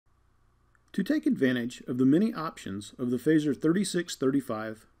To take advantage of the many options of the Phaser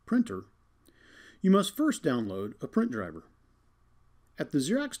 3635 printer, you must first download a print driver. At the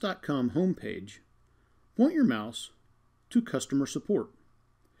Xerox.com homepage, point your mouse to Customer Support.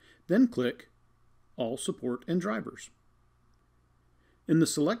 Then click All Support and Drivers. In the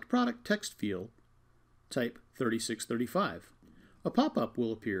Select Product text field, type 3635. A pop-up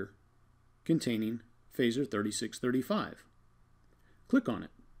will appear containing Phaser 3635. Click on it.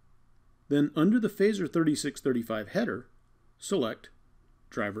 Then under the Phaser 3635 header, select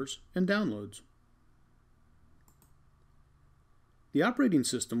Drivers and Downloads. The operating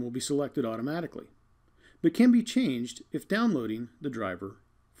system will be selected automatically, but can be changed if downloading the driver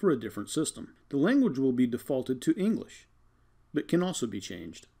for a different system. The language will be defaulted to English, but can also be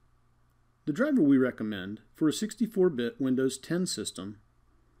changed. The driver we recommend for a 64-bit Windows 10 system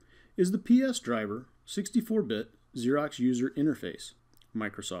is the PS Driver 64-bit Xerox User Interface,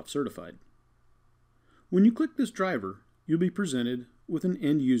 Microsoft certified. When you click this driver, you'll be presented with an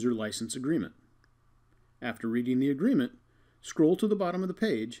end-user license agreement. After reading the agreement, scroll to the bottom of the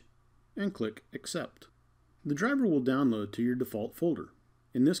page and click Accept. The driver will download to your default folder,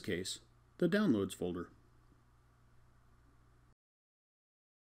 in this case, the Downloads folder.